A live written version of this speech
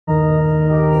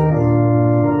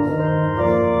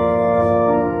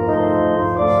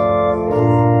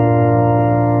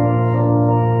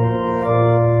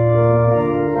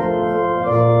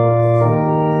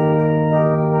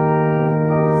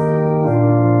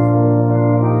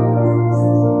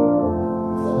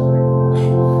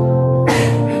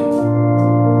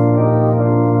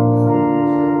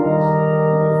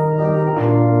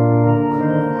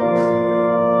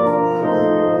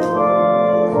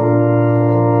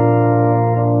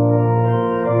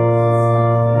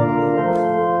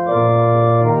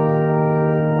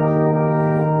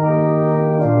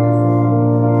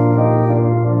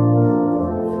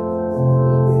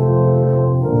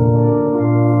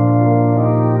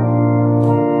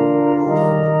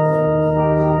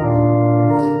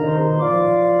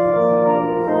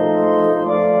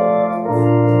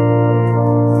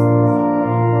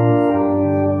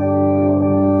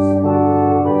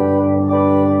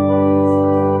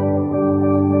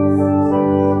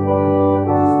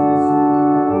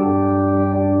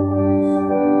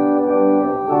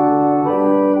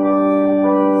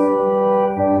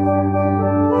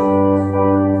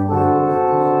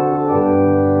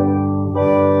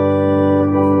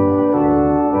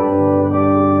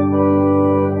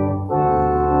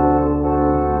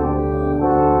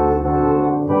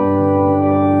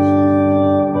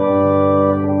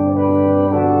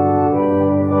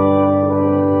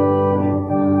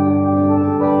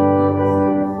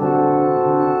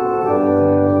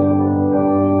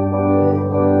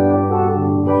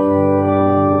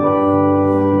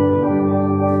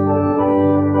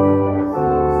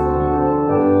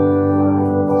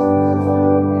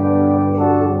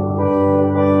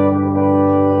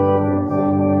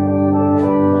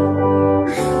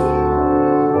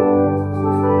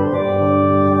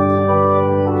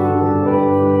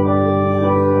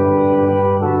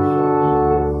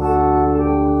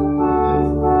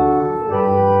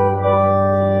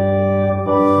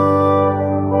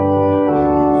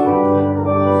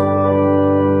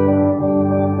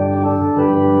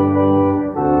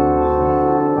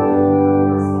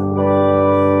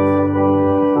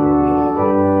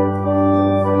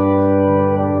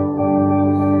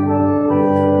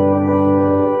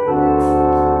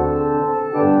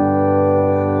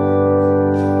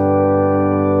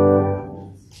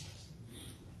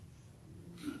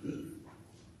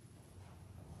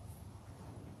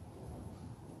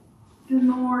Good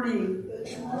morning.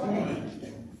 Good morning.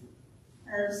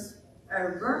 As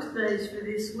our birthdays for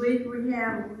this week, we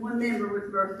have one member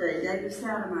with birthday. David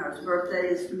Sademeyer's birthday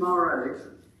is tomorrow.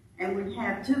 And we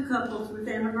have two couples with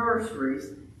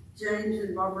anniversaries. James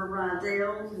and Barbara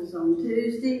Rydell's is on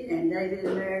Tuesday, and David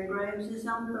and Mary Graham's is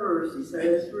on Thursday. So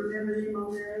let's remember them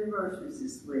on their anniversaries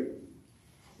this week.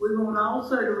 We want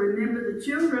also to remember the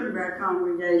children of our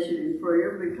congregation in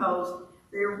prayer because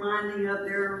they're winding up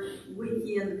their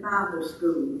weekend Bible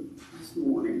school this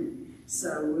morning.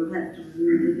 So we'll have to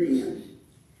remember them.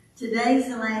 Today's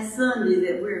the last Sunday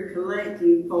that we're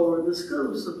collecting for the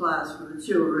school supplies for the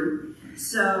children.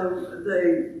 So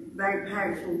the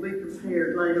backpacks will be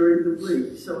prepared later in the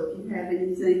week. So if you have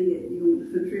anything that you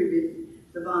want to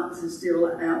contribute, the box is still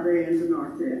out there in the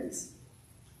narthex.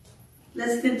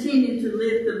 Let's continue to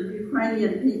lift the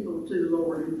Ukrainian people to the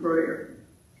Lord in prayer.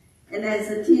 And as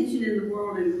the tension in the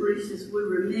world increases, we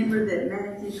remember that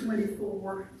Matthew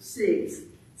 24:6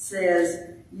 says,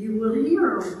 "You will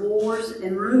hear of wars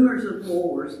and rumors of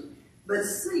wars, but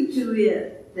see to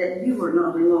it that you are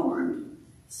not alarmed.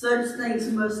 Such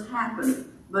things must happen,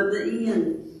 but the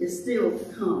end is still to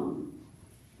come."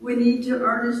 We need to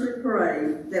earnestly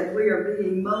pray that we are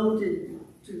being molded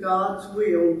to God's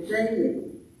will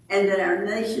daily, and that our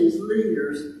nation's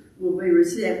leaders will be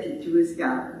receptive to his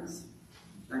guidance.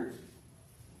 Thank you.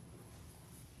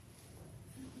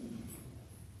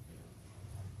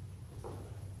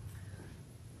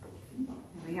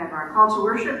 We have our call to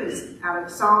worship is out of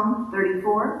Psalm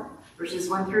 34, verses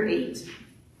 1 through 8.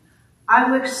 I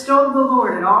will extol the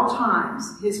Lord at all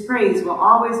times. His praise will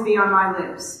always be on my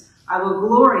lips. I will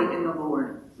glory in the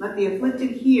Lord. Let the afflicted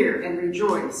hear and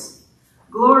rejoice.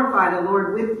 Glorify the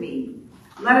Lord with me.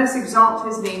 Let us exalt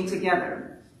his name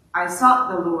together. I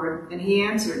sought the Lord, and he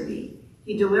answered me.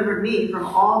 He delivered me from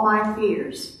all my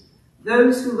fears.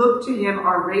 Those who look to him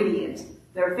are radiant.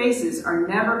 Their faces are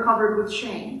never covered with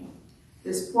shame.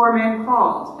 This poor man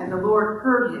called, and the Lord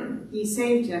heard him. He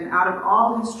saved him out of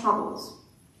all his troubles.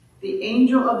 The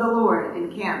angel of the Lord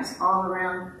encamps all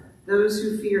around those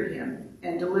who fear him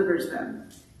and delivers them.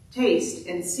 Taste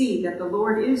and see that the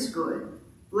Lord is good.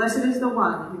 Blessed is the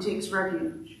one who takes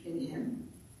refuge in him.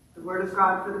 The word of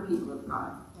God for the people of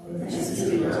God. Thanks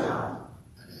be to God.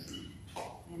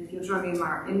 And if you'll join me in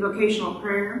our invocational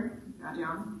prayer, bow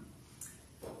down.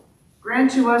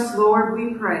 Grant to us, Lord,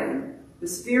 we pray, the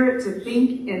spirit to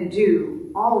think and do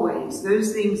always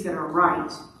those things that are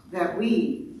right, that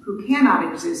we, who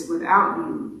cannot exist without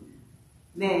you,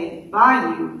 may,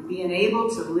 by you, be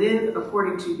enabled to live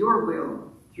according to your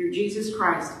will, through Jesus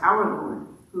Christ, our Lord,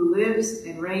 who lives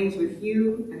and reigns with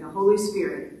you and the Holy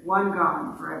Spirit, one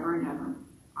God, forever and ever.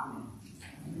 Amen.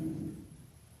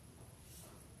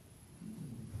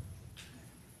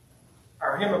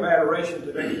 Our hymn of adoration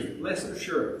today is Blessed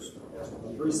Assurance,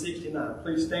 369.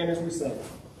 Please stand as we sing.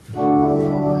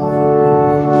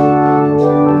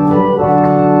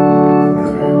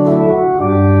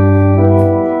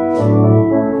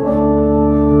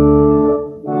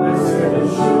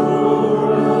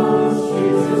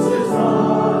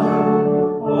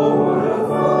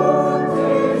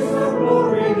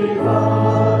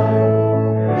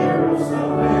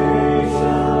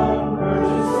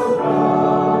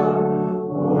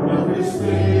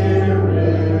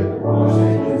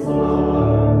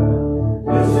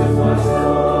 This is my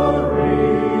story.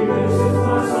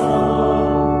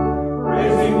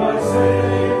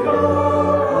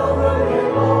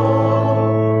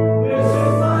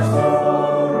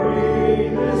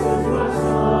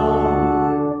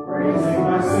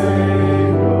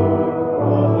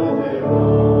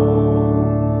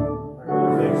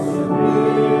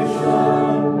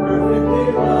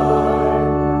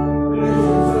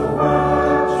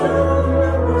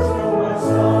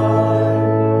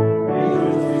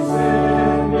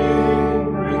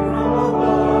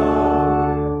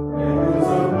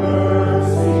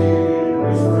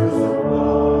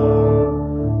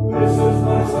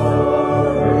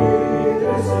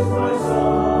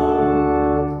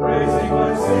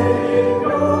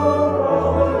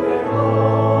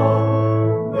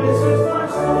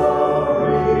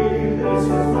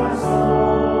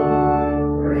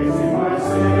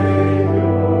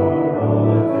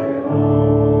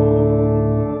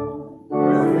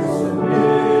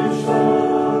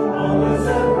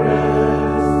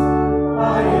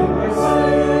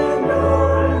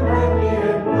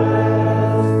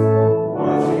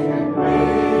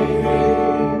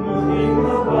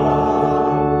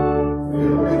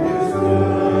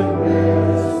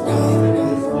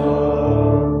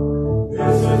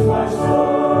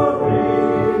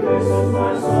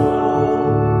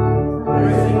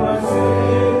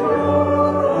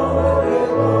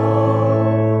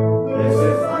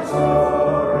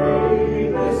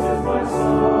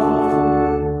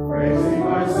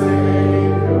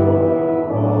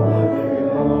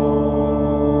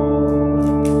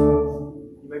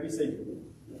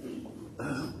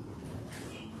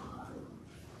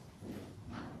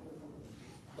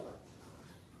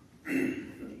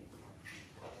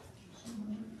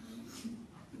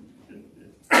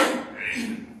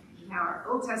 our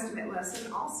Old Testament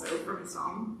lesson, also from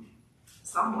Psalm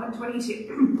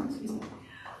 122. Excuse me.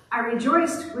 I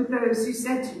rejoiced with those who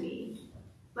said to me,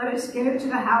 let us go to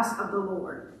the house of the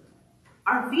Lord.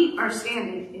 Our feet are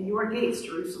standing in your gates,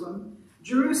 Jerusalem.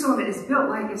 Jerusalem is built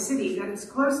like a city that is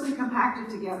closely compacted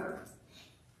together.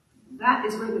 That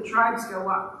is where the tribes go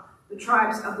up, the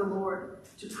tribes of the Lord,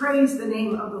 to praise the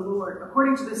name of the Lord,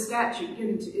 according to the statute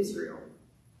given to Israel.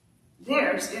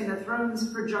 There stand the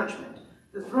thrones for judgment,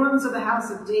 the thrones of the house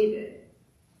of David.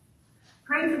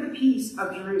 Pray for the peace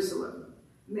of Jerusalem.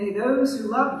 May those who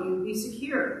love you be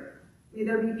secure. May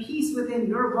there be peace within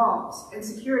your walls and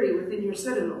security within your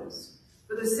citadels.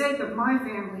 For the sake of my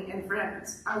family and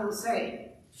friends, I will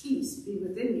say, peace be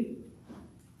within you.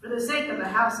 For the sake of the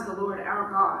house of the Lord our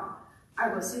God,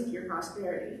 I will seek your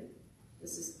prosperity.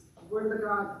 This is the word of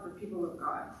God for people of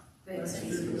God. Thanks be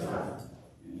to God.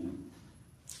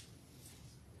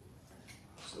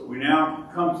 So we now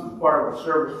come to the part of the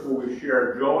service where we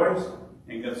share joys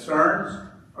and concerns.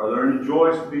 Are there any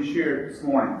joys to be shared this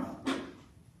morning?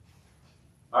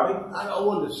 Bobby? I got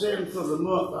one the 7th of the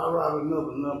month. I write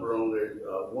another number on there,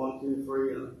 1, 2,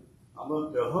 3, and I'm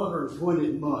up to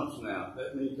 120 months now.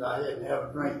 That means I hadn't had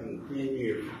a drink in 10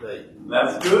 years today.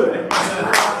 That's good.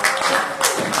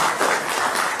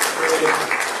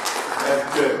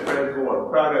 That's good. Praise the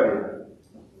Lord. Proud of you.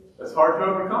 It's hard to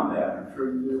overcome that. I'm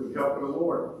sure you do with the help of the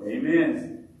Lord.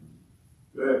 Amen.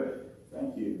 Good.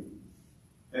 Thank you.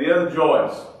 Any other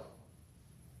joys?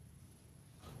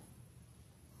 I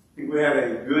think we had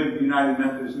a good United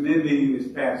Methodist Men meeting this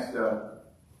past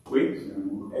week.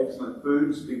 Some excellent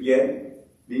food, spaghetti,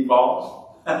 meatballs.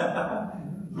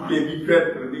 Give you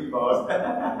credit for the meatballs.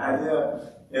 Yeah.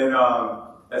 And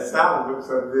that salad looks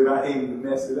so good, I hate even to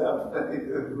mess it up. It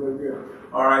was really good.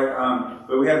 All right,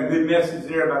 but we had a good message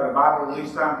there about the Bible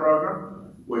Release Time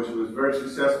program, which was very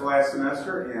successful last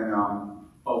semester, and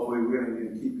hopefully we're going to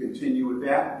continue with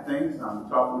that and things. I'll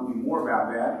talk a little bit more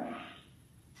about that.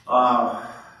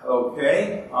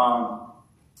 Okay.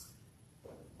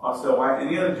 Also,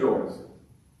 any other joys?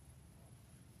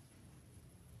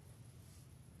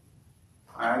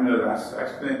 I know that I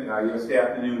spent yesterday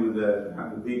afternoon on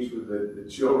the beach with the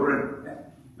children.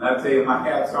 And I tell you, my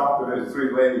hat's off to those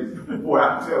 3 ladies. Boy,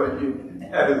 I'm telling you,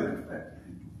 that is,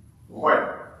 boy,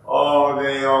 all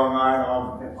day, all night,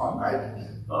 all night.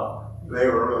 They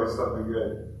were really something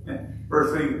good.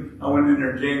 First thing, I went in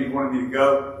there, James wanted me to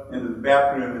go into the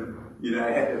bathroom, and,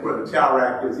 I had to, where the towel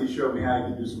rack is, he showed me how you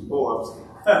could do some pull-ups.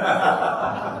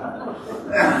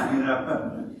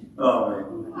 Oh,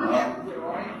 man.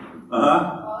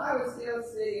 Well, I was still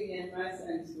sitting in my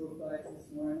Sunday school class this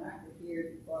morning. I could hear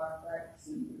the choir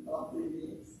practicing for all 3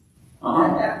 weeks.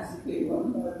 That happens to be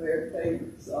one of their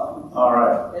favorite songs. All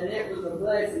right. And it was a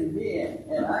blessing then,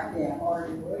 and I can't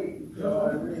hardly wait until I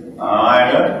really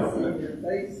I know. see their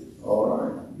faces. All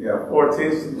right. Yeah,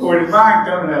 Foretaste and 45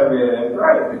 coming up here. That's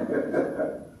right.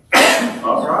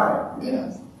 All right.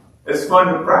 Yes. It's fun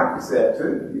to practice that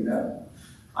too,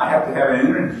 I have to have an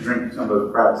energy drink for some of those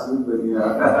practices, but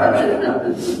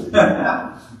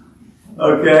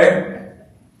Okay.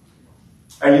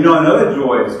 And another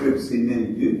joy is good to see many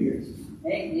good here.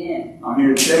 Amen. I'm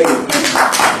here to tell you.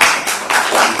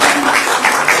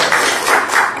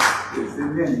 Good to see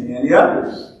many. Any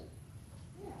others?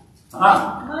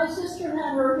 My sister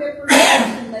had her hip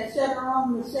replacement. They set her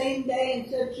on the same day and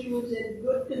said she was in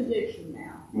good condition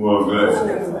now. Well, good.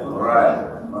 All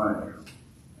right.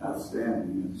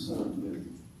 Outstanding. So good.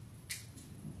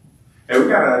 Hey,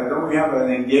 don't we have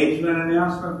an engagement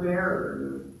announcement there?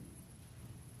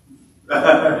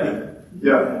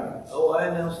 Yeah. Oh, I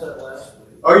announced that last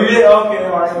week. Oh, you did? Okay,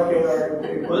 all right. Okay.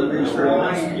 Okay.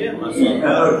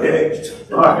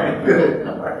 All right, good.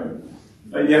 All right.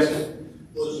 Yes.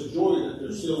 Well, it's a joy that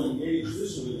they're still engaged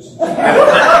this week.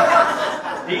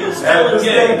 He is At the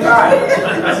same time.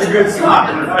 That's a good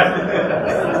sign, right?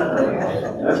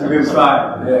 That's a good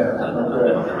sign. Yeah.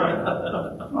 Okay.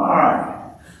 All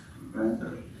right.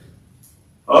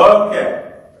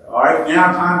 Okay. All right.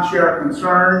 Now time to share our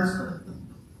concerns.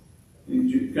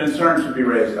 Concerns should be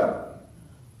raised up.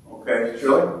 Okay,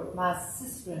 Shirley? My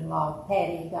sister-in-law,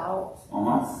 Patty Galt, is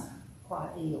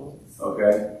quite ill.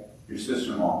 Okay. Your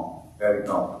sister-in-law, Patty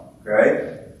Galt.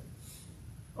 Okay.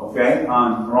 Okay.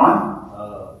 Ron?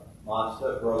 My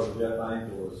stepbrother Jeff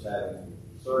Angel is having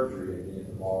surgery again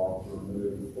tomorrow to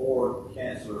remove 4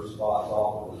 cancer spots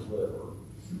off of his liver.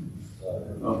 So,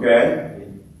 Okay. he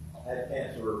had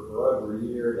cancer for over a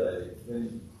year. They've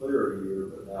been clear a year,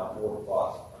 but now 4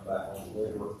 spots come back on the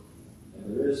liver. And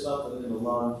there is something in the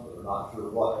lungs, but they're not sure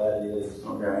what that is.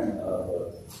 Okay. But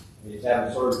he's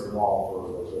having surgery tomorrow for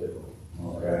the liver.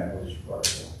 Okay.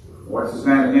 What's his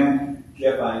name again?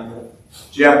 Jeff Angel.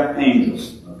 Jeff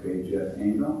Angels. Okay, Jeff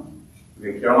Angel.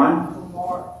 Okay, Caroline?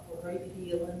 Mark for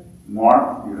healing.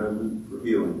 Mark, your husband, for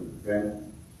healing. Okay?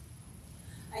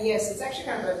 Yes, it's actually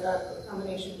kind of a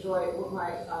combination of joy.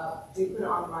 What they put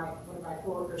on one of my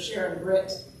coworkers, Sharon Britt,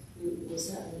 who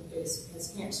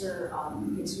has cancer.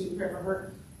 Continue to pray for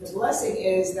her. The blessing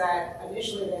is that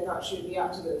initially they thought she would be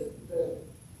out to the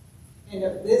end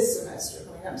of this semester,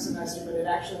 coming up semester, but it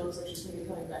actually looks like she's going to be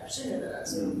coming back sooner than that,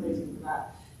 so I'm praising for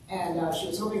that. And she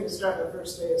was hoping to start the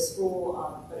first day of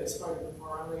school, but it's probably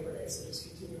before on Labor Day, so just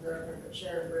continue her in prayer for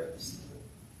Sharon Britt.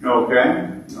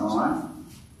 Okay, all right.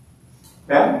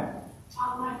 Pat?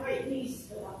 My great niece,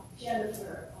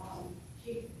 Jennifer,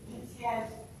 she has had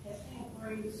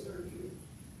brain surgery.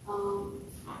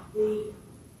 The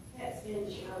PET scan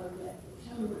showed that the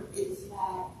tumor is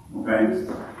back. Okay.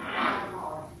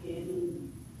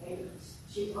 And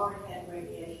she's already had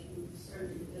radiation. The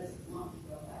surgeon doesn't want to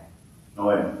go back. Oh,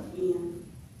 yeah. And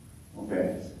Okay.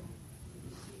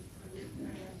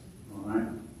 All right.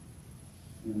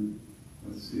 And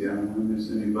let's see, I don't want to miss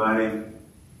anybody.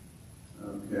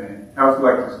 Okay. How's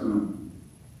Lexus doing?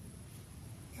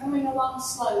 coming along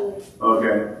slowly,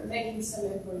 Okay. making some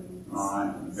improvements. All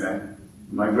right. Okay.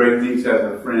 My great niece has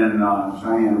a friend,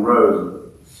 Cheyenne Rose, a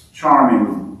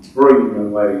charming, brilliant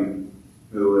young lady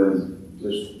who has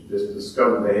just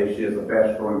discovered that she has a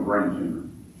fast-growing brain tumor,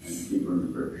 and keep her in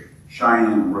the prayer.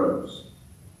 Cheyenne Rose.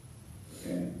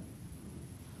 Okay.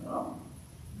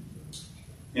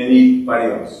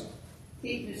 Anybody else?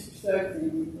 Keep Mr. Stokes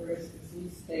in your prayers because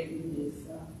he's taking his,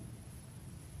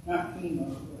 not chemo,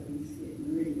 but he's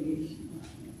getting radiation.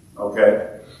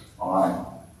 Okay. All right. Okay.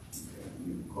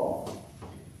 You can call.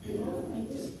 And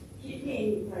just keep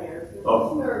me in prayer.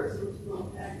 Oh. Nerves was going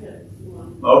back up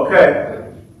one.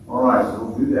 Okay. All right. So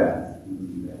we'll do that. We'll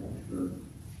do that. Sure.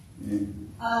 And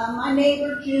My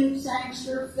neighbor June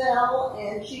Sangster fell,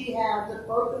 and she has a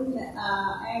broken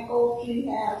ankle. She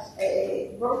has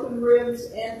a broken ribs,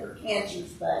 and her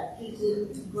cancer's back. She's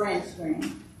in Grand Strand.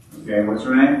 okay. What's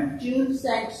her name? June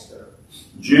Sangster.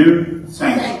 June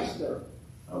Sanger. Sangster.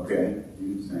 Okay.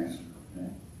 June Sanger. Okay.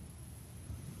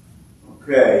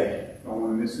 Okay. Don't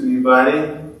want to miss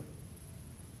anybody.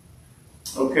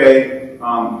 Okay.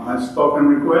 Unspoken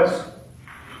requests.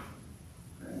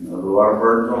 Okay. There's a lot of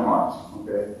burdens on hearts.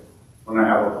 Okay. We're going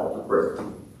to have a call to prayer.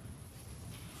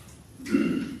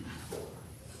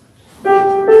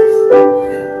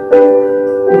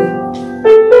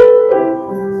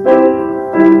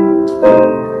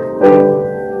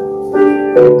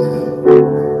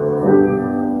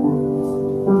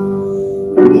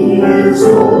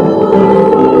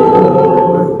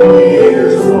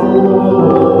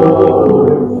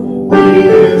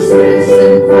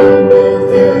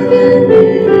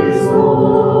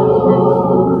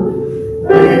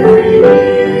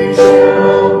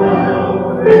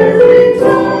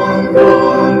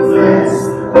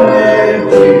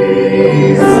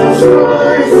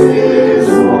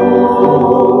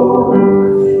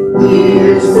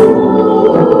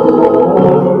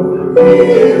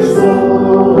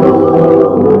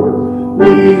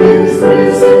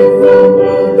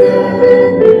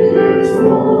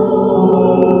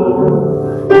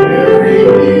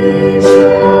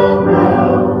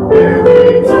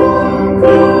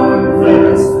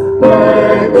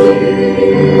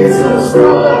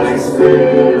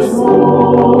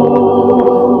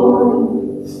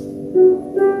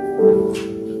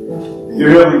 Dear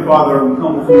Heavenly Father, we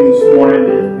come to you this morning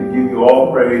to give you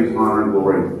all praise, honor, and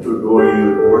glory, to adore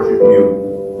you, to worship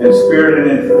you in spirit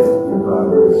and in truth. God,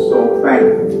 we're so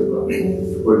thankful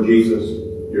for Jesus,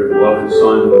 your beloved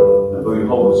Son, and for your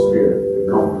Holy Spirit that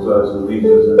comforts us and leads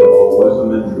us into all wisdom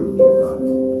and truth, dear God.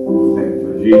 Thank you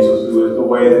for Jesus, who is the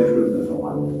way, the truth, and the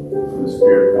life. And the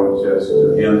Spirit points us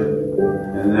to him,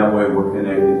 and in that way we're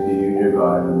connected to you, dear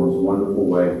God, in the most wonderful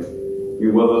way. Be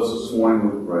with us this morning,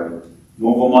 we pray.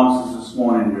 Move amongst us this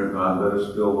morning, dear God. Let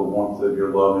us feel the warmth of your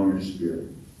love and your spirit.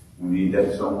 We need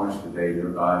that so much today, dear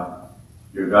God.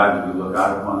 Dear God, as we look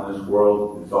out upon this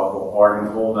world, it's awful hard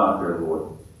and cold out there,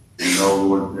 Lord. We know,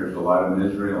 Lord, there's a lot of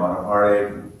misery, a lot of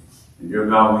heartache. And dear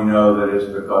God, we know that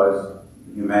it's because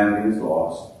humanity is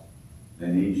lost. They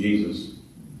need Jesus.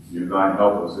 Dear God,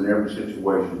 help us in every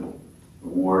situation. The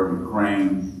war in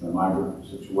Ukraine, the migrant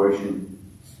situation,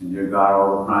 and dear God,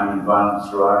 all the crime and violence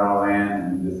throughout our land,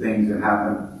 and the things that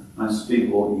happen,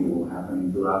 unspeakable evil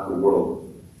happening throughout the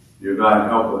world. Dear God,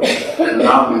 help us to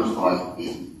not lose heart,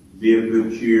 be of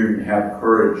good cheer, and have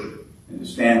courage, and to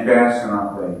stand fast in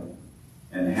our faith,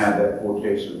 and have that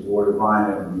foretaste of Lord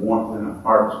divine, that warmth in our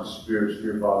hearts and spirits,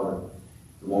 dear Father,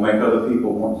 that will make other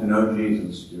people want to know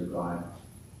Jesus, dear God.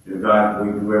 Dear God,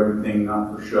 we do everything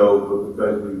not for show, but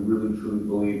because we really truly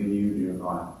believe in you, dear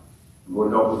God.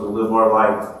 Lord, help us to live our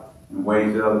life in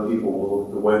ways that other people will look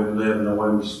at the way we live and the way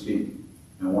we speak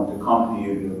and want to come to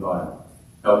you, dear God.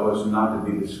 Help us not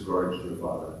to be discouraged, dear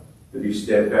Father, to be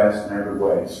steadfast in every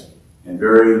way and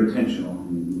very intentional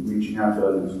in reaching out to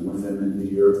others and win them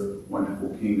into your wonderful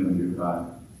kingdom, dear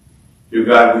God. Dear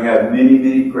God, we have many,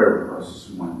 many prayer requests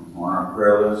this morning on our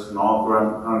prayer list, and all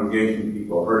throughout the congregation,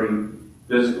 people are hurting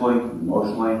physically,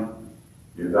 emotionally.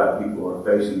 Dear God, people are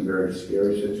facing very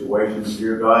scary situations,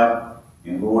 dear God.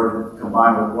 And Lord,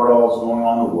 combined with what all is going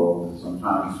on in the world,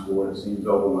 sometimes, Lord, it seems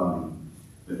overwhelming.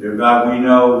 But dear God, we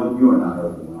know that you are not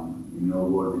overwhelmed. We know,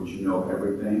 Lord, that you know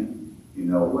everything. You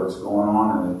know what's going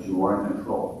on and that you are in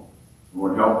control.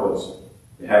 Lord, help us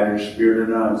to have your Spirit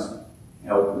in us.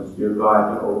 Help us, dear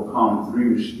God, to overcome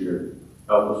through your Spirit.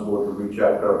 Help us, Lord, to reach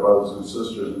out to our brothers and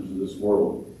sisters into this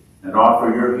world and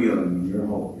offer your healing and your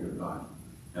hope, dear God.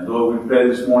 And Lord, we pray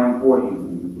this morning for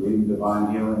healing. We believe in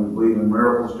divine healing. We believe in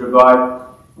miracles, dear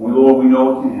God. And Lord, we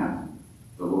know it can happen.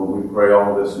 So Lord, we pray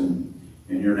all this in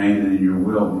your name and in your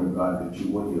will, dear God, that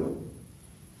you will heal.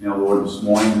 Now, Lord, this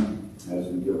morning, as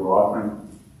we give our offering,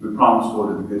 we promise,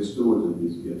 Lord, to be good stewards of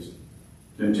these gifts,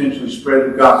 to intentionally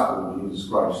spread the gospel of Jesus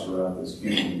Christ throughout this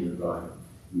kingdom, dear God,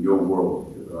 in your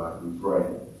world, dear God, we pray.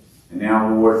 And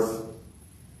now, Lord,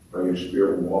 pray your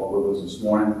Spirit will walk with us this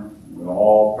morning, and we'll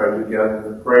all pray together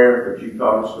the prayer that you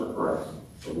taught us to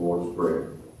pray, the Lord's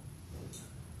Prayer.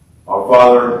 Our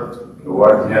Father, who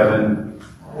art in heaven,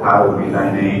 hallowed be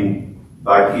thy name.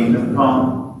 Thy kingdom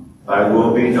come, thy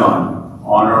will be done,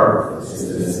 on earth as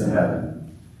it is in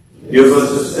heaven. Give us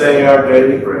this day our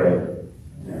daily bread,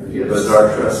 and forgive us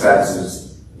our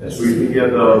trespasses, as we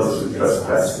forgive those who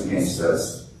trespass against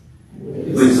us.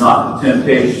 Lead us not into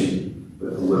temptation,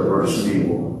 but deliver us from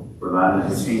evil. For thine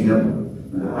is the kingdom,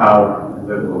 and the power, and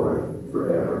the glory,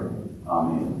 forever.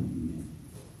 Amen.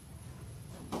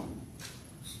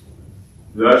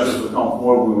 The ushers will come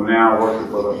forward. We will now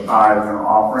worship with a tithe and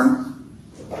offering.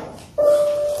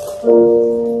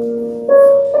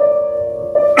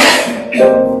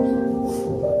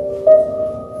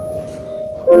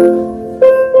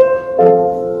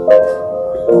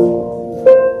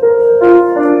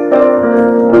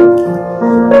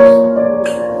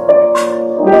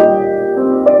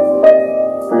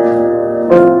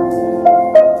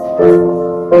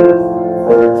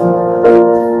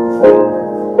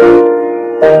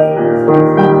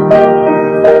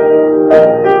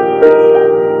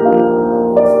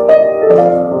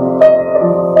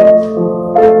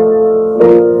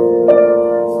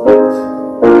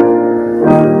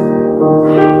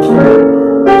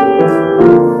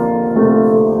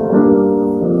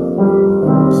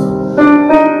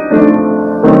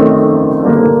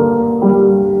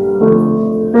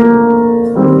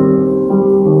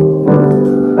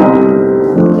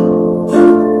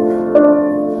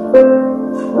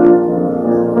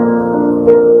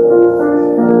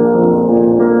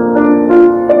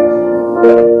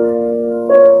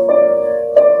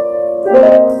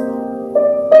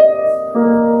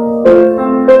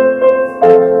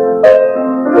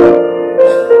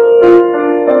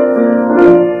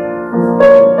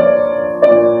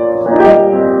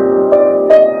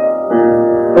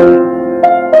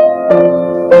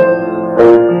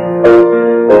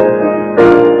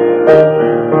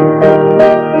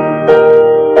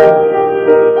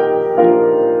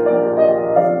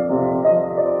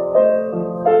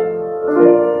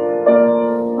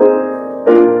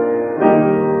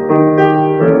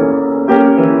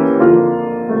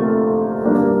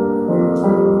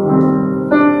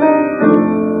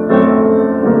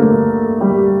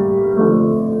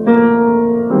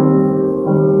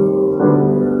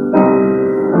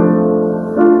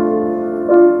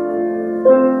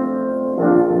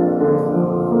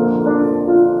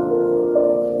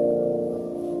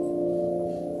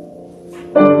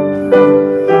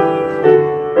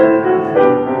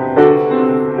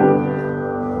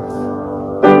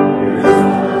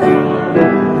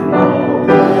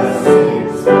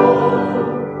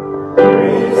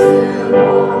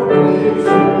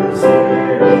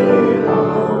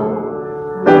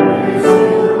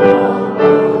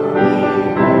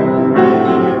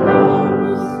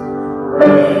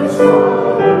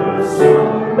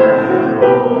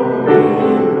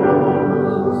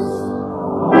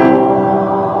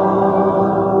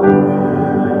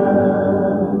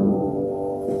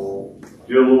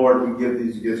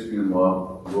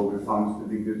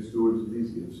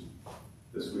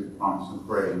 And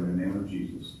pray in the name of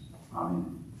Jesus.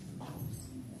 Amen.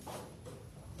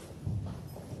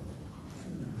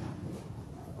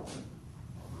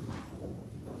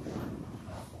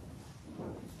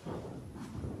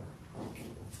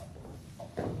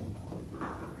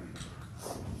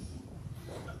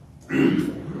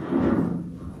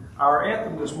 Our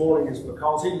anthem this morning is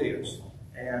Because He Lives.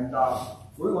 And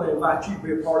we're going to invite you to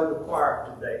be a part of the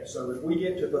choir today. So if we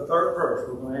get to the third verse,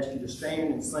 we're going to ask you to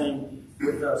stand and sing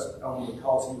with us on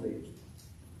Because He Lives.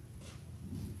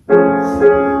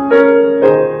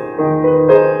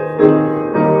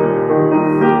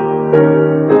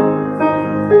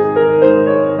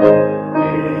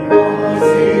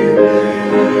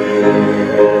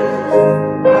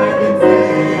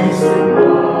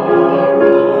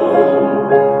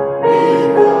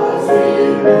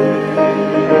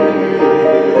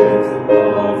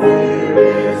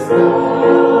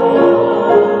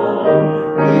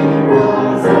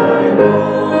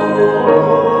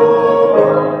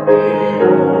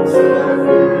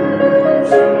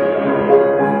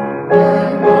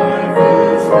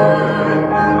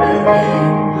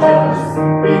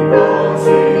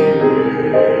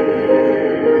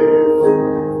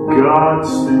 God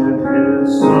sent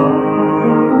His Son.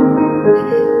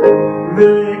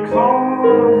 They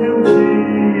called Him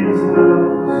Jesus.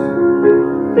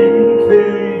 He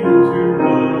came to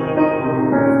love,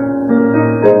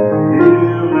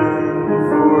 heal, and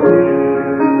forgive.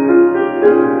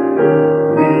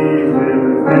 He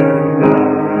lived and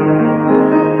died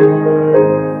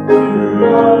to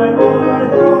light my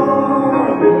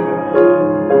darkness,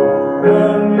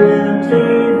 and empty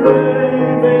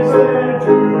grave is there to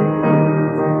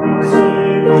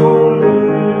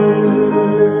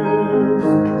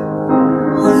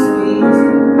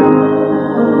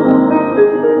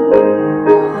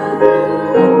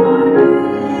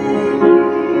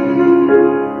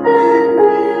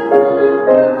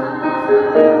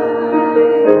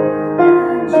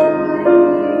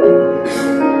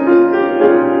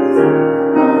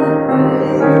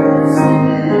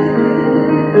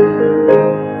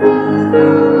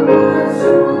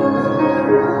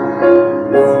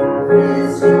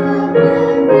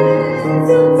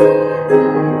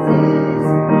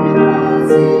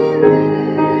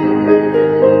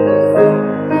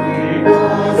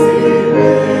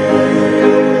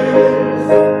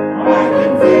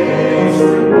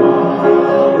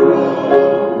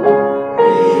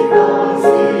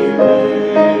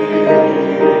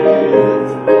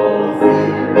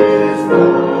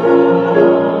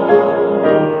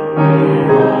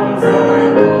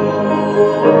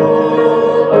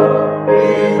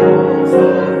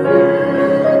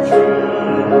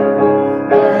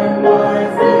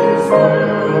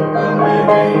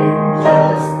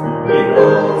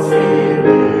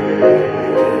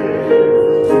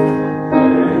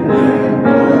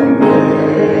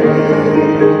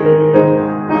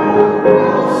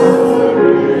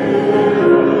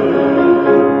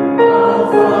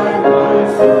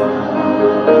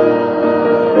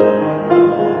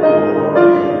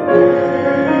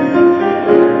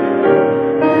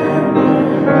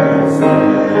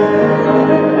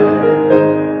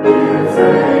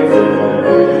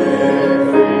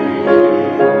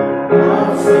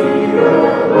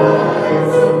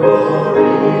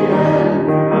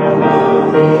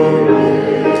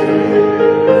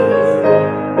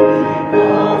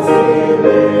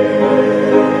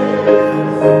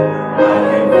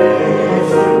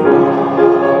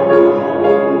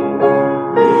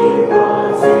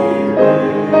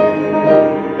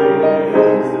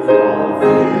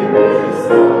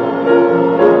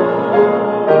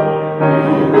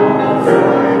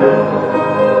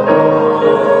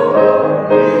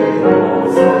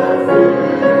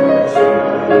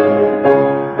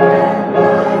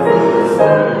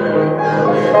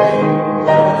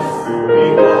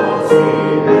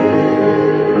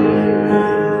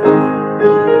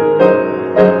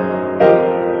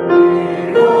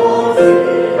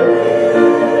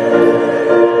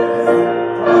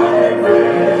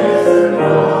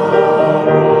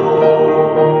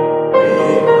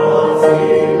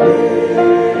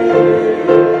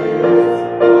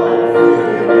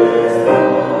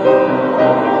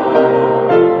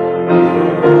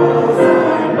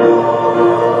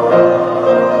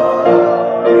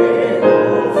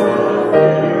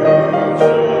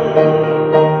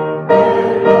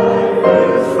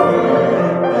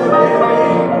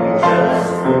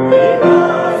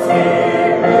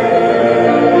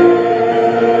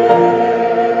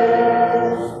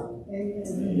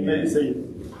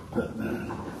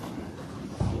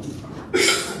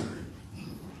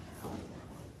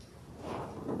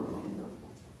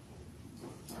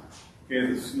Okay,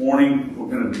 this morning we're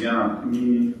going to begin our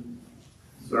communion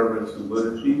service and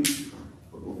liturgy.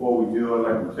 But before we do, I'd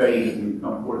like to tell you that when you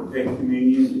come forward to take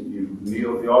communion, if you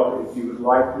kneel at the altar, if you would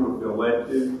like to, or feel led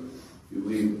to, if you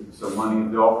leave some money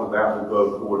at the altar, that will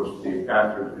go towards the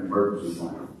pastor's emergency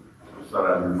fund. thought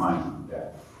I'd remind you of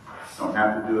that. Don't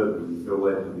have to do it, but you feel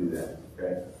led to do that.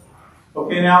 Okay?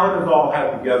 Okay, now let us all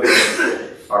have together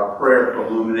our prayer for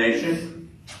illumination.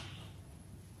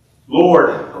 Lord,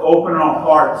 open our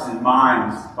hearts and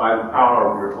minds by the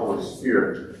power of your Holy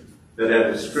Spirit, that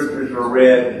as the scriptures are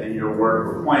read and your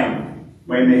word proclaimed,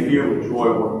 we may hear with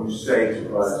joy what you say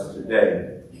to us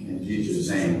today. In Jesus'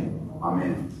 name,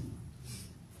 amen.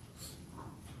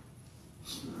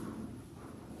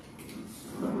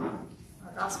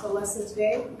 Our gospel lesson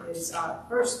today is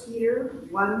 1 Peter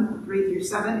 1, 3 through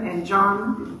 7, and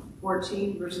John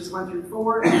 14, verses 1 through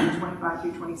 4, and 25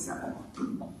 through 27.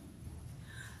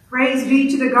 Praise be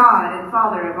to the God and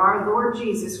Father of our Lord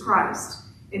Jesus Christ.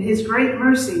 In his great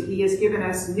mercy, he has given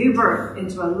us new birth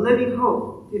into a living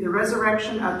hope through the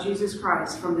resurrection of Jesus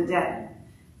Christ from the dead,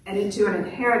 and into an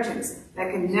inheritance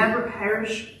that can never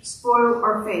perish, spoil,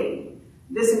 or fade.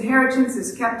 This inheritance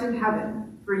is kept in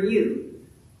heaven for you,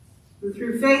 who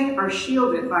through faith are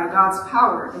shielded by God's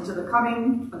power until the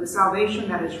coming of the salvation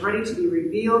that is ready to be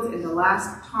revealed in the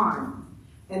last time.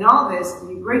 In all this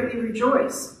we greatly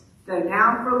rejoice, though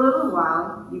now for a little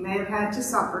while you may have had to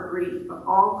suffer grief of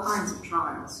all kinds of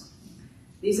trials.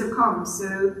 These have come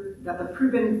so that the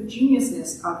proven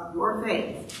genuineness of your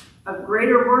faith, of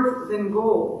greater worth than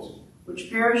gold, which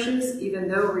perishes even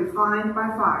though refined by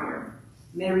fire,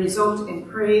 may result in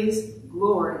praise,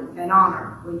 glory, and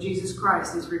honor when Jesus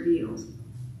Christ is revealed.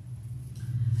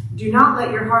 Do not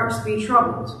let your hearts be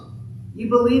troubled. You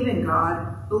believe in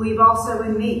God, believe also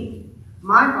in me.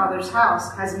 My Father's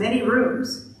house has many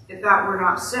rooms. If that were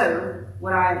not so,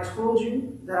 would I have told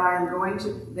you that I am going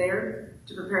there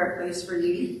to prepare a place for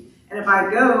you? And if I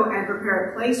go and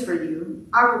prepare a place for you,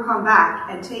 I will come back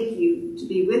and take you to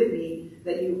be with me,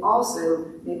 that you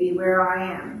also may be where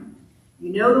I am.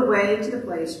 You know the way to the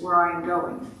place where I am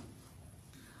going.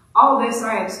 All this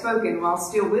I have spoken while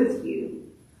still with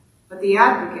you, but the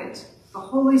Advocate, the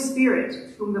Holy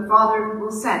Spirit, whom the Father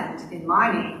will send in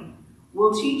my name,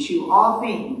 will teach you all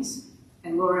things,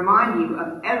 and will remind you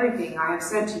of everything I have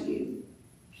said to you.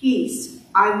 Peace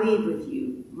I leave with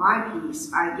you, my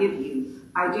peace I give you.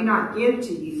 I do not give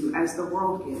to you as the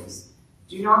world gives.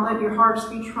 Do not let your hearts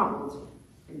be troubled,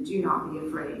 and do not be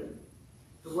afraid.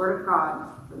 The word of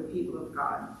God for the people of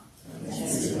God.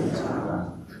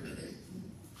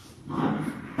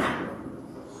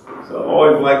 So I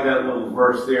always like that little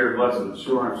verse there, blessed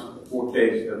assurance,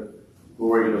 foretaste of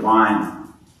glory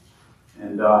divine.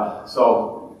 And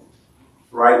so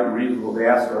right and reasonable to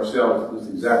ask ourselves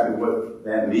just exactly what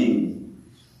that means.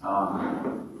 So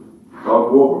I'll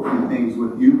go over a few things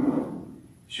with you,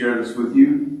 share this with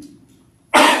you.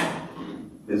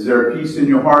 Is there a peace in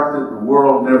your heart that the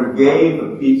world never gave,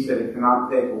 a peace that it cannot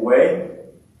take away?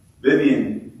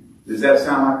 Vivian, does that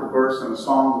sound like a verse in a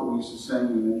song that we used to sing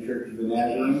in the Church of the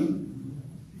Nazarene?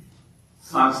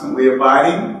 Constantly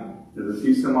abiding, there's a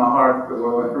peace in my heart that the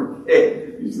world never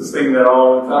gave. We used to sing that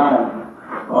all the time.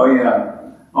 Oh yeah.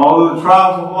 Although the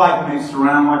trials of life may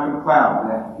surround like a cloud,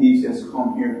 that peace has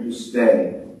come here to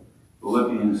stay.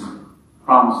 Philippians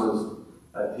promises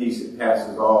a peace that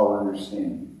passes all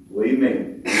understanding. Believe me,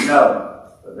 you know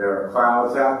that there are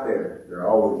clouds out there. There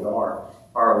always are.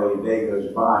 Hardly a day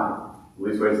goes by, at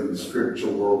least ways in the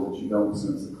spiritual world, that you don't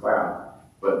sense a cloud.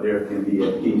 But there can be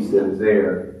a peace that is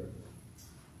there.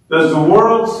 Does the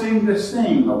world seem to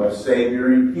sing of a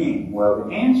Savior and King? Well,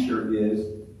 the answer is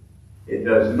it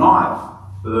does not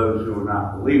for those who are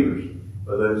not believers,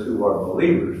 but those who are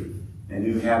believers and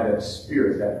who have that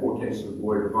spirit, that foretaste of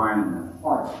glory divine in their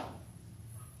heart.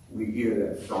 We hear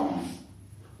that song.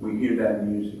 We hear that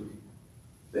music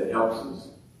that helps us.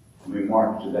 And we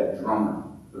march to that drummer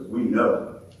because we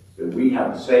know that we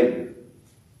have a Savior.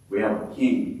 We have a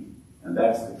King. And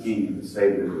that's the King and the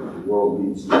Savior that the world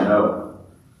needs to know.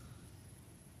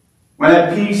 When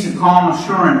that peace and calm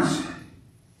assurance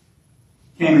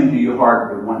came into your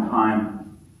heart at one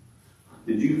time,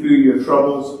 did you feel your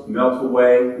troubles melt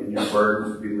away and your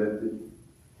burdens be lifted?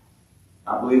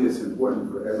 I believe it's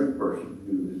important for every person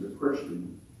who is a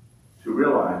Christian to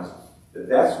realize that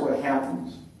that's what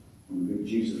happens when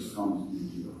Jesus comes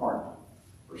into your heart.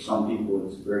 For some people,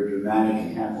 it's very dramatic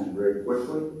and happens very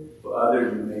quickly. For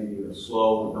others, it may be a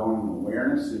slow going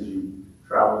awareness as you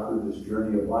travel through this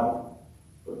journey of life.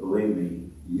 But believe me,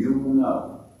 you will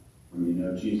know when you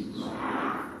know Jesus.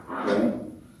 Okay?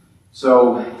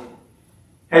 So,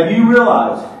 have you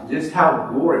realized just how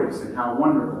glorious and how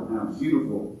wonderful and how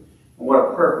beautiful and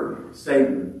what a perfect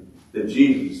Savior that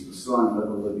Jesus, the Son of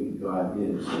the living God,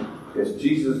 is? Because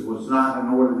Jesus was not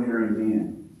an ordinary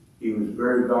man. He was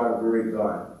very God, very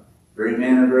God. Very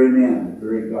man, very man,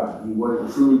 very God. He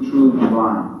was truly, truly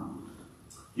divine.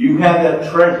 You have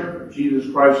that treasure of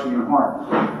Jesus Christ in your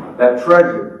heart, that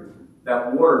treasure,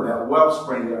 that water, that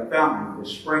wellspring, that fountain that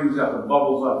springs up and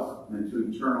bubbles up into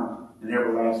eternal and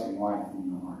everlasting life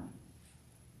in your heart.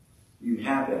 You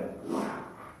have that.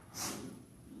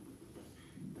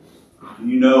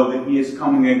 You know that He is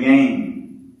coming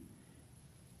again.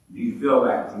 Do you feel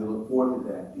that? Do you look forward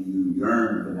to that? Do you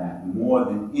yearn for that more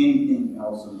than anything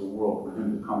else in the world for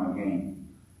Him to come again?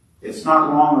 It's not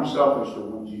wrong or selfish to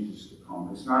want Jesus to come.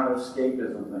 It's not an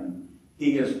escapism thing.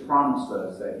 He has promised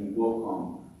us that He will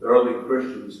come. The early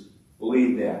Christians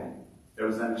believed that. There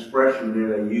was an expression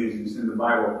there they used. It's in the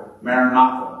Bible,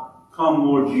 Maranatha. Come,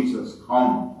 Lord Jesus,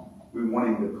 come. We want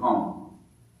Him to come.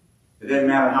 It doesn't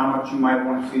matter how much you might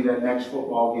want to see that next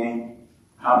football game,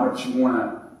 how much you want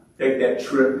to take that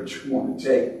trip that you want to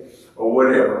take, or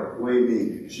whatever. Believe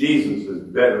me, Jesus is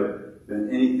better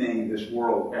than anything this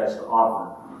world has to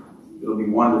offer. It'll be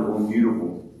wonderful and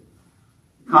beautiful.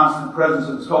 The constant presence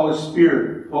of His Holy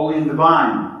Spirit, holy and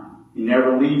divine. He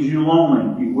never leaves you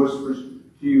lonely. He whispers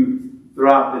to you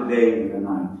throughout the day and the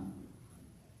night.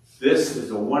 This is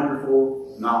a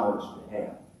wonderful knowledge to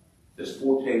have. This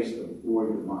foretaste of the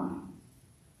glory divine.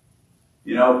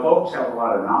 You know, folks have a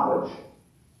lot of knowledge,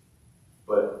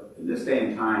 but in this day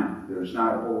and time, there's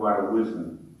not a whole lot of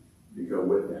wisdom to go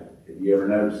with that. Have you ever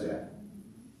noticed that?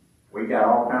 We got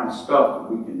all kinds of stuff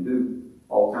that we can do,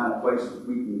 all kinds of places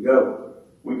we can go.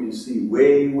 We can see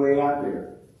way, way out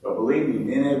there. But believe me,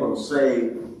 being able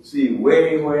to see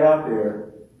way, way out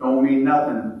there don't mean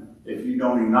nothing if you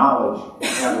don't acknowledge and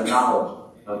have the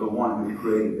knowledge of the one who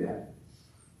created that.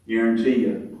 Guarantee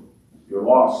you, you're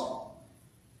lost.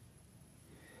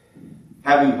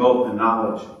 Having both the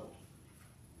knowledge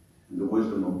and the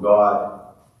wisdom of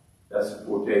God, that's a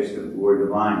foretaste of the glory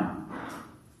divine.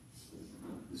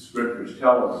 The Scriptures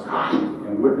tell us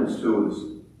and witness to us,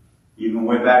 even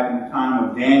way back in the time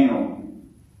of Daniel,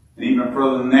 and even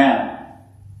further than that.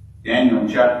 Daniel in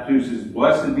chapter 2 says,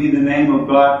 "Blessed be the name of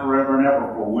God forever and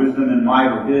ever, for wisdom and might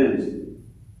are His.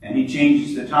 And He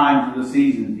changes the times of the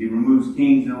seasons. He removes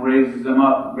kings and raises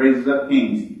up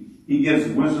kings. He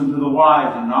gives wisdom to the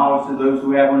wise and knowledge to those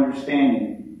who have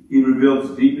understanding. He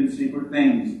reveals deep and secret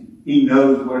things. He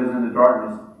knows what is in the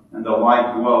darkness, and the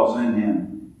light dwells in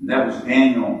Him." And that was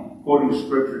Daniel quoting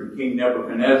Scripture to King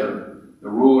Nebuchadnezzar, the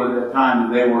ruler at that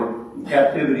time that they were in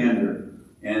captivity under,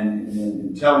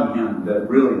 and telling him that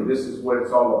really this is what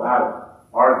it's all about,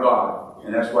 our God.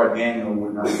 And that's why Daniel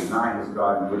would not deny his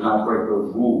God and would not break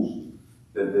those rules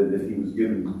that he was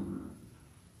given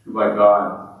to by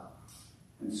God.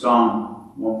 In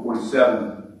Psalm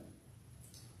 147,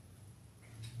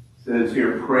 it says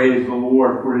here, "Praise the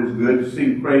Lord, for it is good to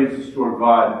sing praises to our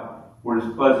God, for it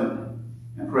is pleasant,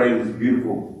 and praise is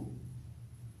beautiful.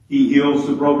 He heals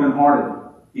the brokenhearted.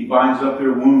 He binds up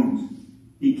their wounds.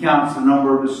 He counts the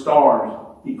number of the stars.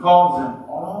 He calls them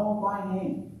all by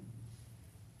name."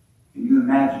 Can you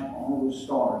imagine all those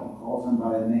stars? He calls them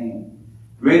by name.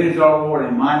 "Great is our Lord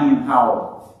and mighty in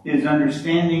power. His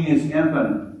understanding is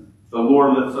infinite. The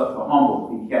Lord lifts up the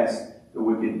humble. He casts the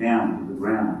wicked down to the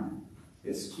ground."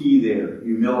 It's key there,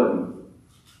 humility.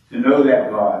 To know that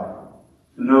God.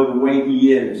 To know the way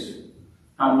He is.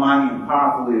 How mighty and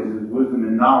powerful He is, His wisdom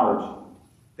and knowledge.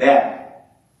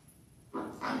 That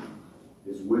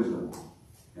is wisdom.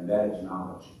 And that is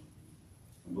knowledge.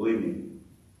 And believe me,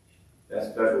 that's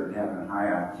better than having a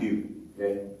high IQ.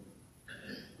 Okay?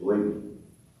 Believe me.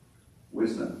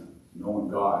 Wisdom, knowing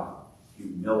God,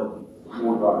 humility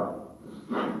before God.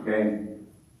 Okay?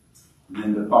 And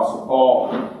then the Apostle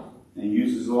Paul, and he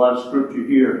uses a lot of scripture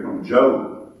here from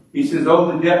Job. He says, "Oh,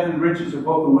 the depth and riches of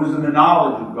both the wisdom and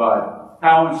knowledge of God.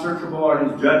 How unsearchable are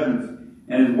His judgments,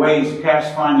 and His ways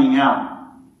past finding out."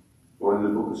 Or in the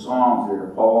book of Psalms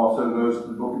here, Paul also goes to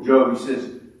the book of Job. He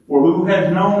says, "For who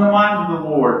has known the mind of the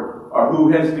Lord, or who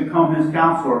has become His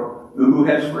counselor, who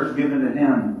has first given to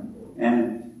Him,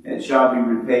 and it shall be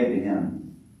repaid to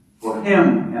Him. For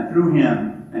Him, and through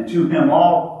Him, and to Him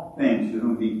all things, to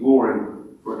whom be glory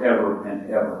forever and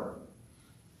ever."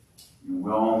 And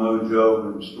we all know Job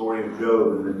and the story of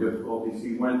Job and the difficulties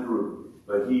he went through.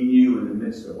 But he knew in the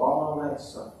midst of all that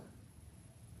suffering,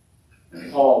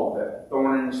 and Paul, that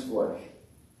thorn in his flesh,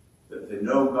 that to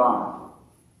know God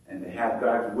and to have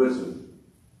God's wisdom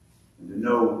and to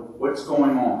know what's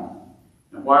going on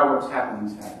and why what's happening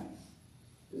is happening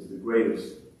is the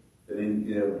greatest that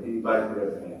anybody could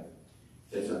ever have.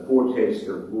 It's a foretaste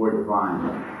of glory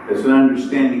divine. It's an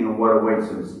understanding of what awaits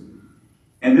us.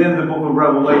 And then the book of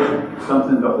Revelation,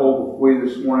 something to hold before you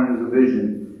this morning as a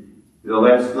vision. The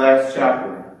last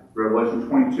chapter, Revelation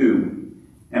 22.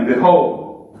 "And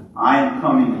behold, I am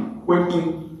coming quickly,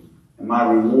 and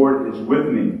my reward is with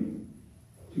me,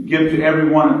 to give to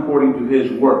everyone according to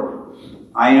his work.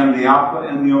 I am the Alpha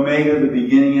and the Omega, the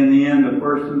beginning and the end, the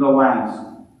first and the last.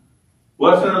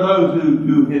 Blessed are those who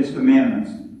do his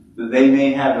commandments, that they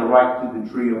may have the right to the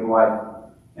tree of life,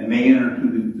 and may enter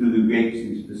through the gates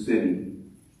into the city.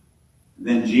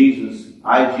 Then Jesus,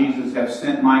 I, Jesus, have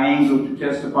sent my angel to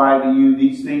testify to you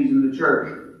these things in the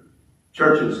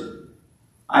churches.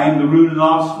 I am the root and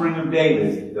offspring of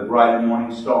David, the bright and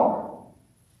morning star.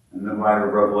 And the writer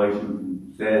of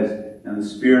Revelation says, and the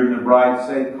Spirit and the bride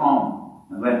say, come,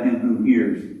 and let him who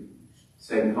hears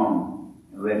say, come,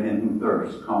 and let him who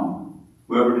thirsts come.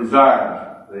 Whoever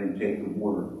desires, let him take the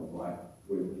water of life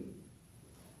freely.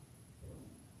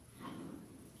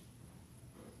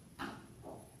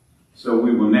 So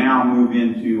we will now move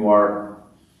into our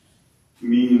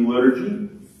communion liturgy.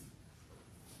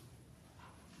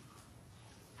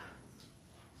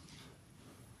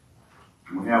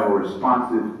 We have a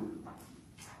responsive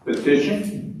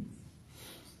petition.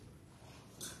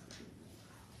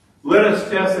 Let us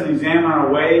test and examine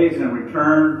our ways and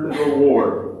return to the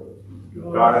Lord.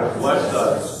 God has blessed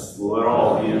us. Let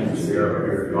all ends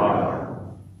fear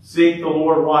God. Seek the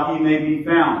Lord while he may be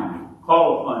found.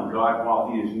 Call upon God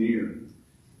while he is near.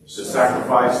 The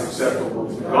sacrifice acceptable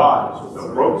to God is a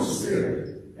broken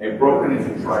spirit, a broken and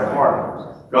contrite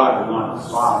heart. God will not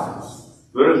despise.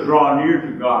 Let us draw near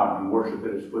to God and worship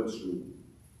at his footstool.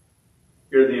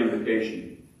 Hear the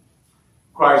invitation.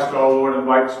 Christ our Lord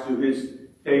invites to his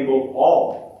table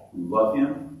all who love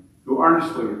him, who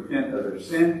earnestly repent of their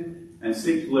sin, and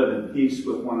seek to live in peace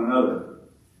with one another.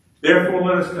 Therefore,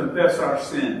 let us confess our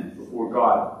sin before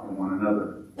God and one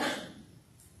another.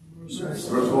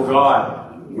 Merciful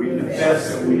God, we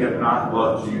confess that we have not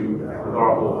loved you with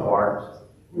our whole heart.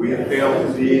 We have failed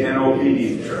to be an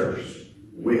obedient church.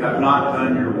 We have not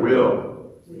done your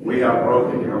will. We have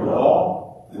broken your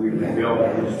law. We have rebelled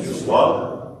against your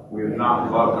love. We have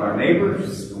not loved our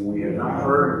neighbors, and we have not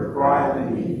heard the cry of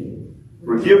the needy.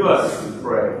 Forgive us, we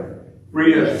pray.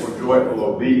 Free us for joyful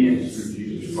obedience through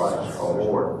Jesus Christ our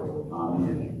Lord.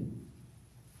 Amen.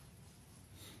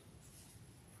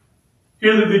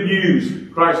 Hear the good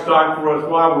news. Christ died for us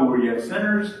while we were yet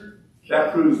sinners.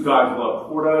 That proves God's love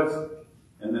toward us.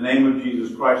 In the name of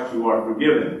Jesus Christ, you are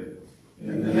forgiven.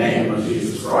 In the name of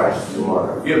Jesus Christ, you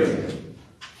are forgiven.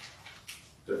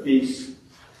 The peace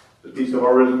of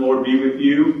our risen Lord be with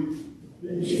you.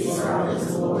 The peace of our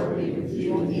risen Lord be with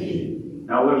you indeed.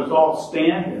 Now let us all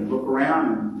stand and look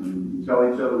around and tell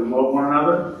each other we love one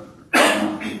another.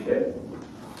 Okay.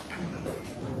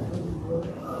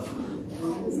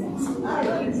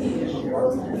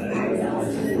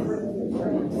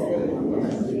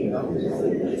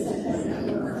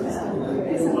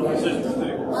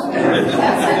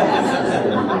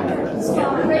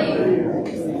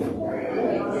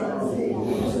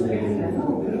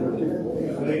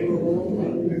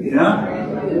 Yeah?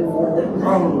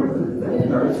 Probably.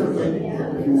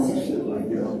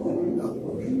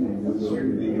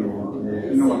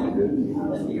 You know what to do.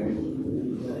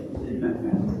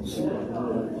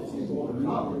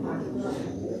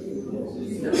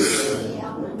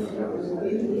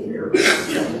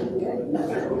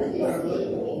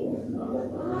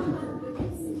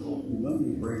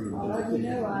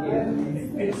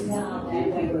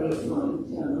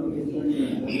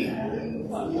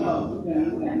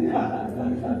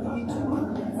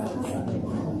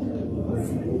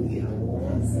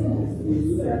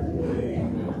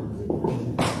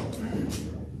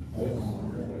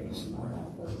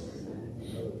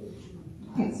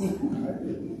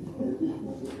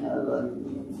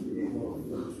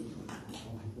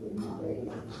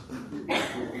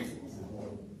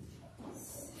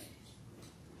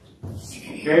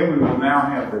 Okay, we will now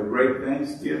have the great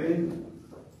Thanksgiving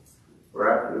for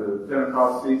after the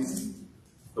Pentecost season.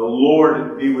 The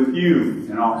Lord be with you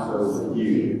and also with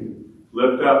you.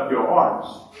 Lift up your hearts.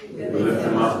 We lift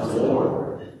them up to the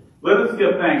Lord. Let us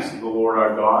give thanks to the Lord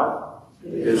our God.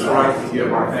 It is right to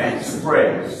give our thanks and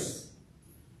praise.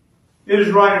 It is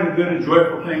right and a good and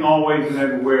joyful thing always and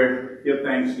everywhere. Give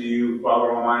thanks to you,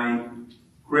 Father Almighty,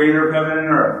 Creator of heaven and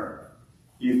earth.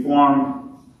 You formed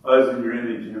us in your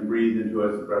image and breathed into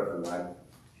us the breath of life.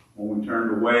 When we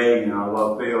turned away and our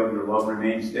love failed, your love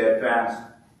remained steadfast.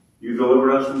 You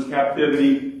delivered us from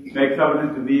captivity, made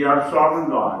covenant to be our sovereign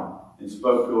God, and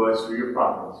spoke to us through your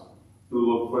prophets,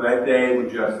 who look for that day when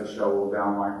justice shall roll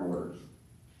down like waters,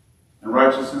 and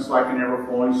righteousness like an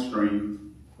ever-flowing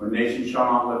stream, when nation shall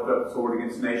not lift up sword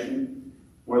against nation,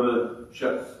 neither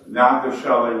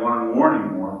shall they learn war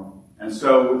anymore. And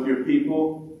so with your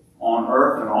people on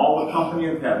earth and all the company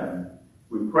of heaven,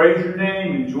 we praise your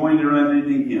name and join their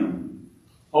unending hymn.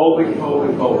 Holy,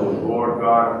 holy, holy, Lord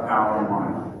God of power and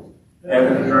might.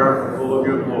 Heaven and earth are full of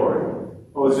your glory.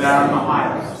 Hosanna in the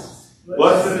highest.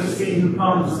 Blessed is he who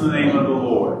comes in the name of the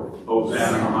Lord.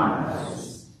 Hosanna in the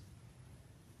highest.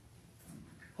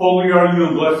 Holy are you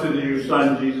and blessed is your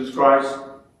Son, Jesus Christ.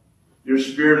 Your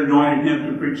Spirit anointed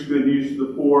him to preach good news to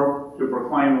the poor, to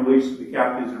proclaim release to the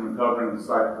captives and recovering the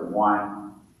sight of the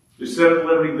blind, to set at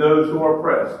liberty those who are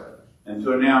oppressed, and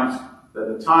to announce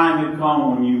that the time had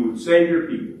come when you would save your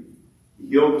people,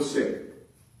 heal the sick,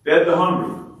 fed the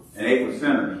hungry, and ate with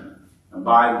sinners. And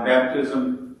by the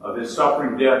baptism of his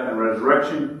suffering, death, and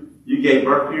resurrection, you gave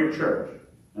birth to your church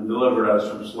and delivered us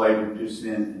from slavery to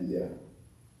sin and death.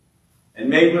 And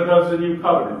made with us a new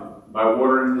covenant by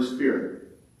water and the Spirit.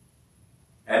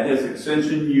 At his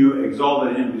ascension, you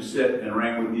exalted him to sit and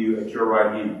reign with you at your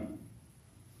right hand.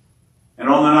 And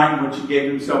on the night in which he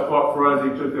gave himself up for us,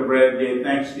 he took the bread, gave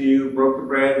thanks to you, broke the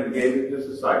bread, and gave it to his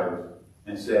disciples,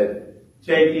 and said,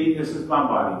 "Take, eat, this is my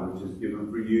body, which is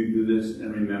given for you. Do this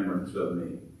in remembrance of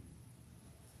me."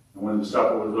 And when the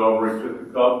supper was over, he took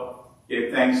the cup,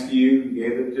 gave thanks to you,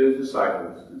 gave it to his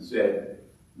disciples, and said,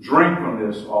 "Drink from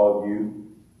this, all of you.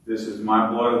 This is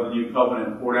my blood of the new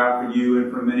covenant, poured out for you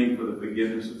and for many for the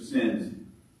forgiveness of sins.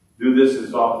 Do this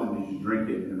as often as you drink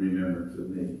it in remembrance of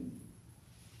me."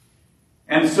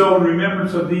 And so in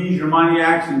remembrance of these, your mighty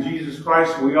acts in Jesus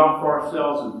Christ, we offer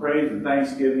ourselves in praise and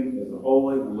thanksgiving as a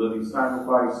holy and living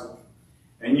sacrifice,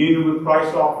 and union with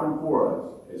Christ's offering for us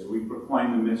as we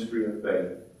proclaim the mystery of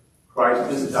faith. Christ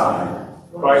has died,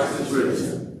 Christ is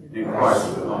risen, and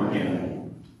Christ will come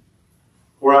again.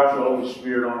 Pour out your Holy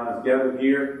Spirit on us gathered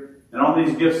here, and on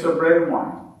these gifts of bread and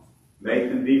wine. Make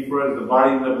them be for us the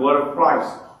body and the blood of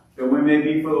Christ, that we may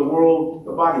be for the world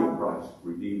the body of Christ,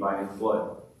 redeemed by his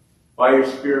blood. By your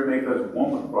Spirit, make us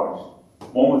one with Christ,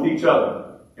 one with each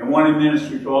other, and one in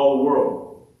ministry to all the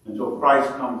world, until Christ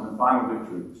comes in final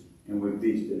victory, and we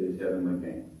feast at his heavenly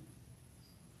kingdom.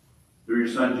 Through your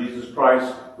Son, Jesus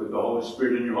Christ, with the Holy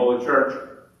Spirit in your holy church,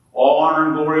 all honor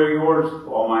and glory are yours,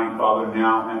 Almighty Father,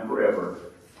 now and forever.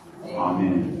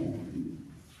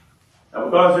 Amen. Now,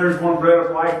 because there is one bread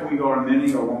of life, we are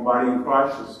many, are one body in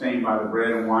Christ, sustained by the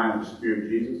bread and wine of the Spirit of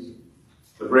Jesus.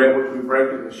 The bread which we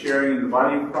break is the sharing in the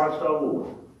body of Christ our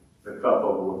Lord. The cup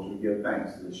over which we give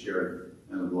thanks is the sharing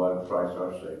in the blood of Christ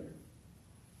our Savior.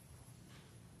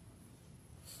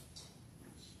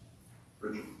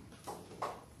 Richard.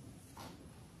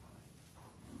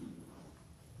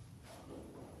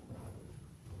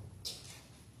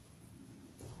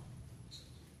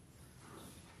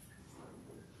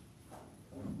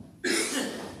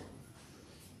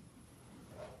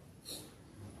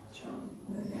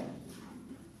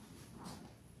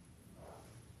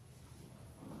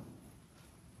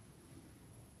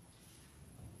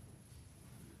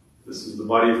 This is the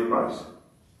body of Christ,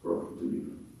 broken to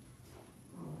you.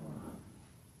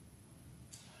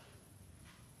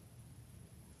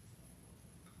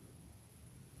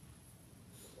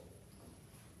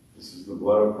 This is the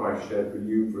blood of Christ shed for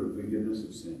you for the forgiveness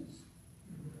of sins.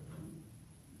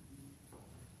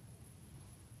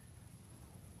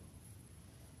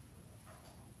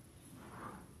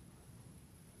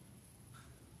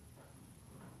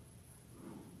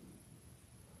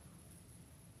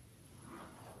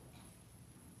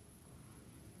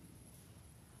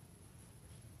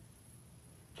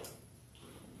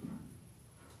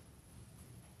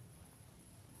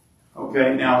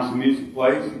 Okay, now as the music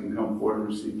plays, you can come forward and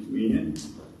receive communion.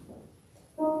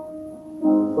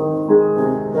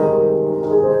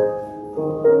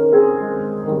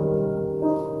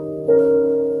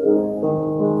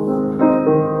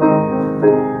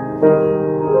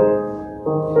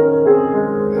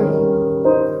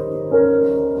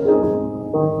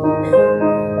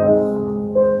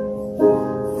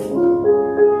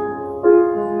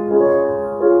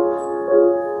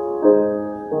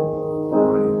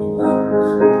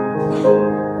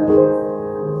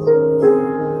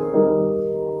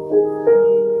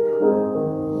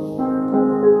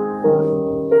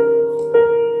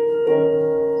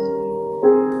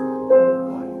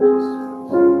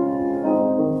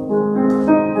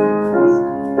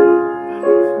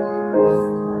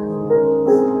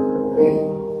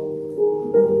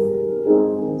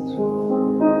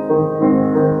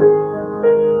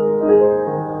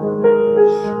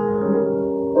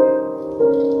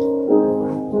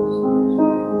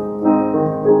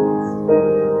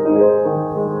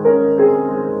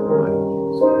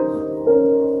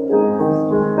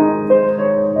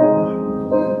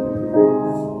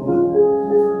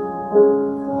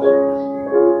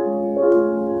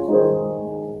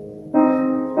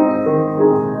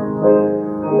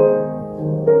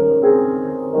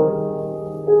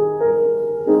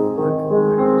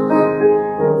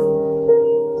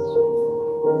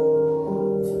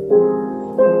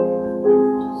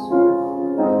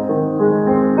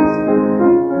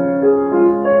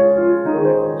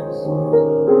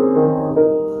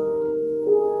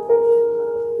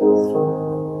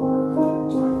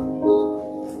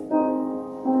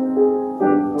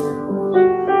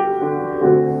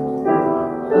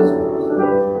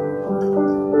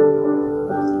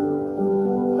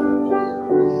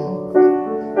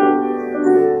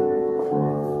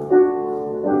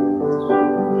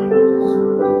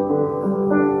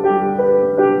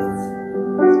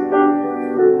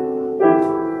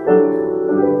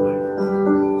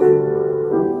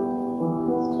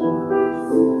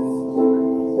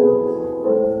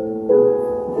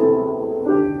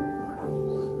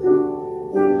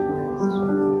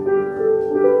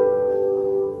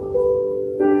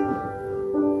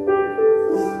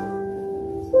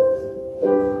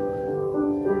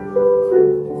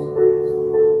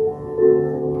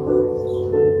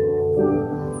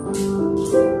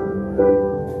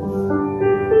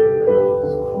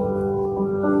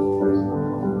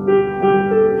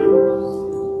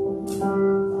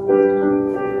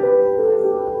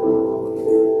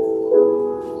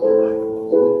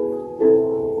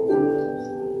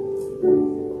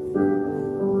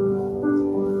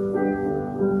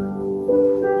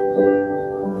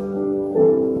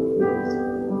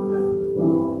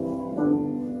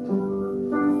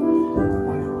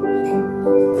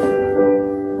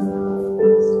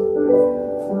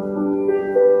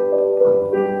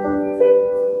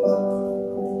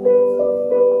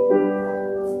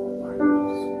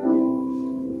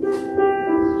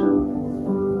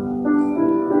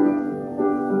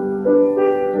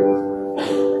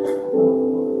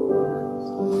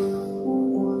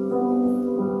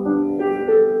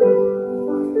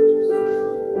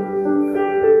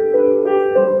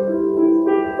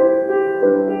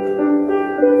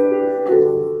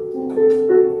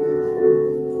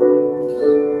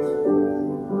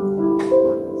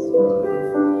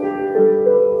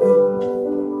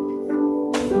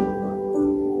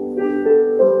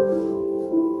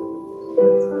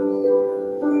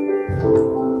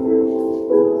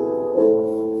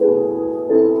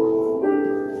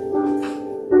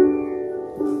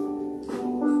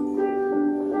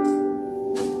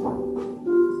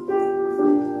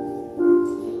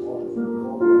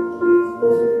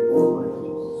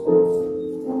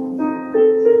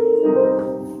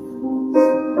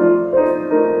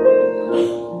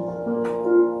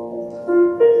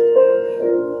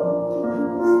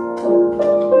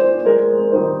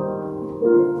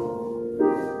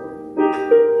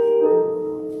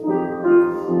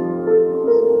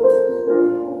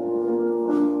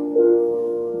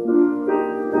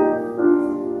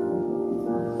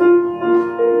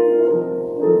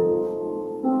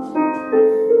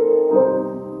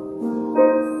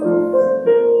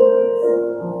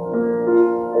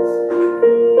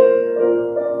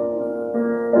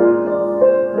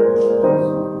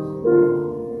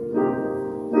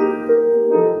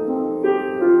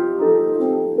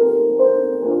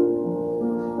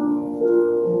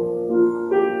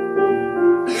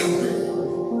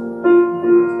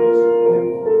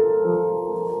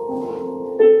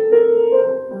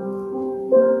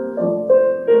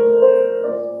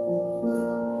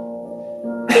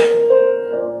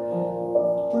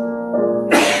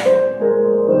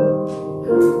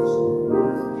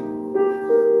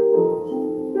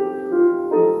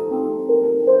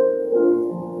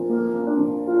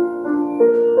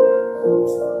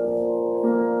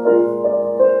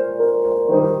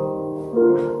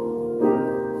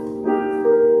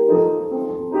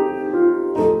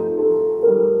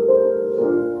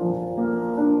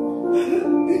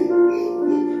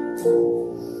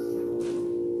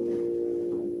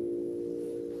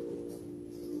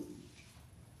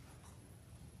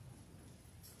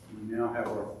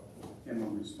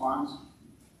 hymnal response.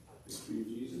 Victory in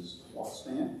Jesus. All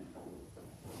stand.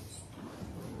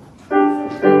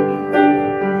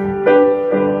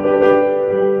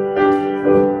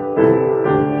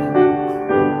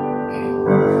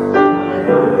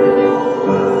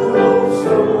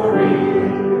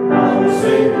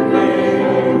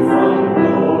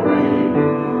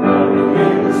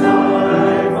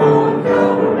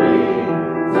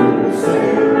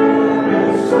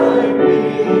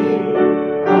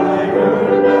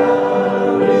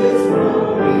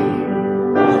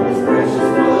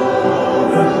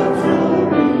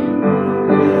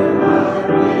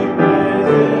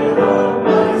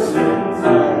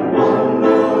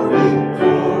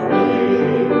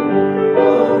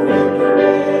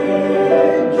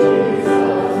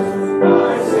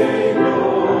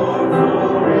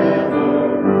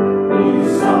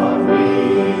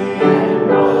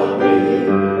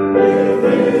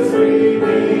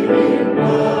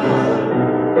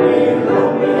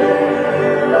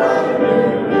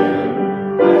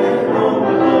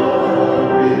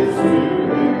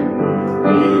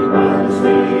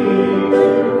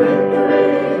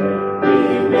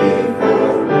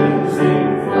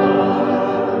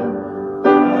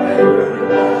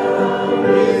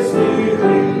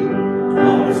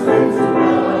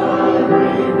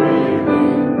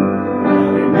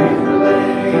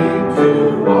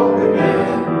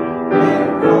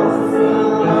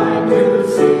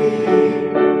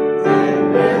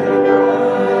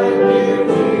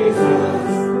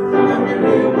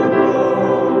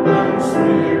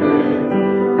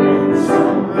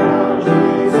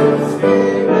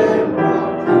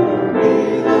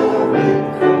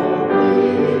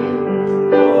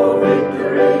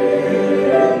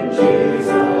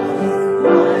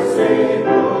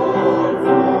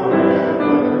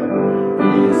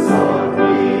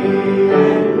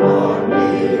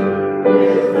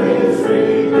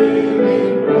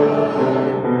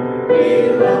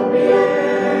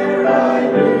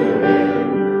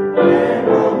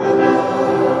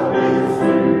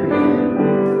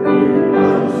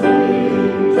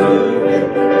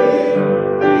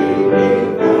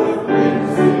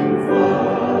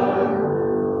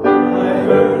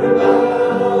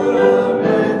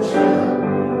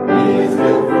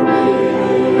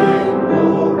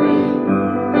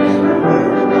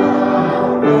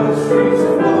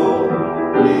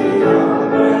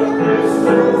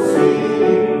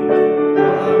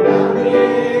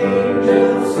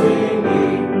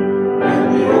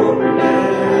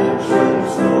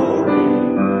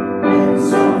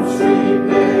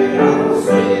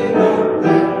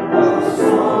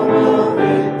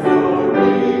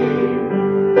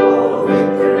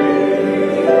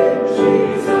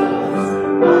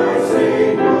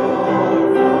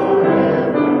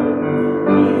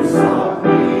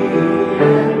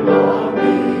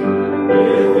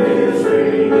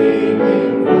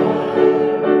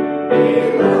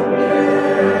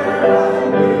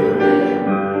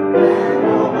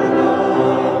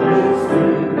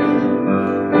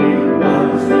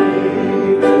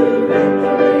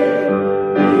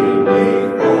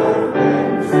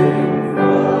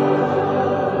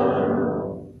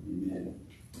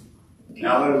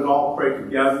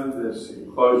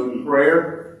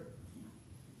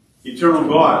 Eternal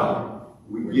God,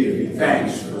 we give you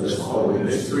thanks for this holy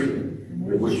mystery,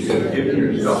 which you have given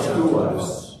yourself to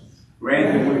us.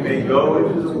 Grant that we may go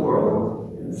into the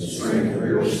world in the strength of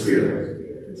your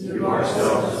Spirit, to give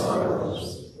ourselves to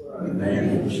others. In the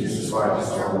name of Jesus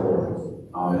Christ our Lord.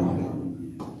 Amen.